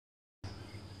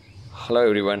Hello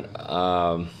everyone.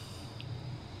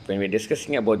 When we're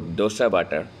discussing about dosa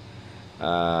butter,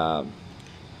 uh,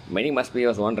 many must be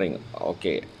was wondering,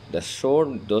 okay, the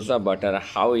sold dosa butter,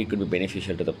 how it could be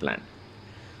beneficial to the plant.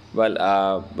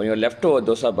 Well, when you're left over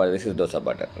dosa butter, this is dosa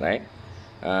butter, right?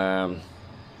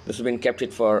 This has been kept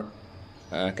it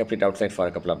outside for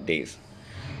a couple of days,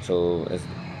 so it's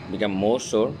become more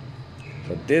sour.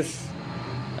 So this,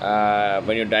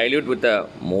 when you dilute with the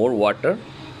more water,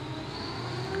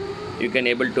 you can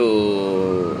able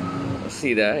to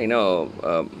see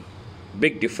the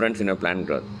big difference in your plant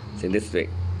growth. So in this way,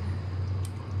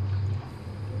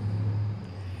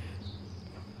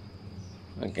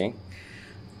 okay,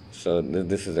 so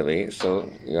this is the way. So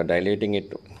you are diluting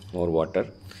it more water,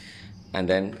 and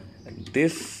then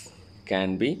this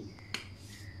can be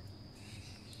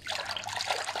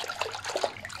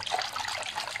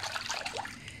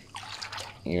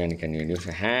even, can you use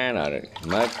a hand or a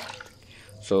mug.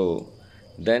 So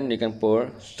then you can pour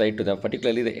straight to the,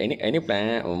 particularly the any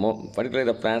plant,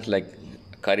 particularly the plants like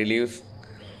curry leaves,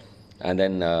 and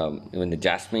then even the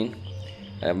jasmine,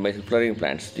 flowering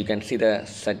plants. You can see the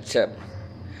such a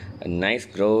nice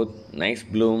growth, nice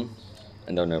bloom,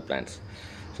 and on your plants.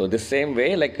 So the same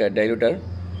way, like a diluter,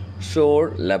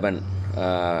 sour lemon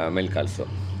milk also.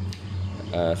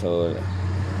 So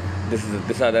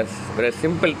these are the very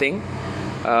simple thing.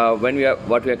 When we are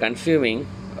what we are consuming,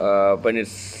 when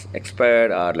it's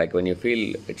expired, or like when you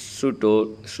feel it's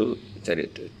too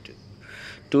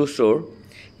sour,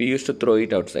 we used to throw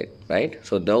it outside, right?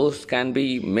 So those can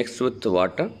be mixed with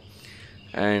water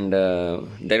and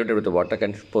diluted with the water,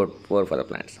 can pour for the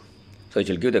plants. So it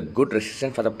will give the good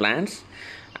resistance for the plants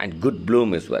and good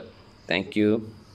bloom as well. Thank you.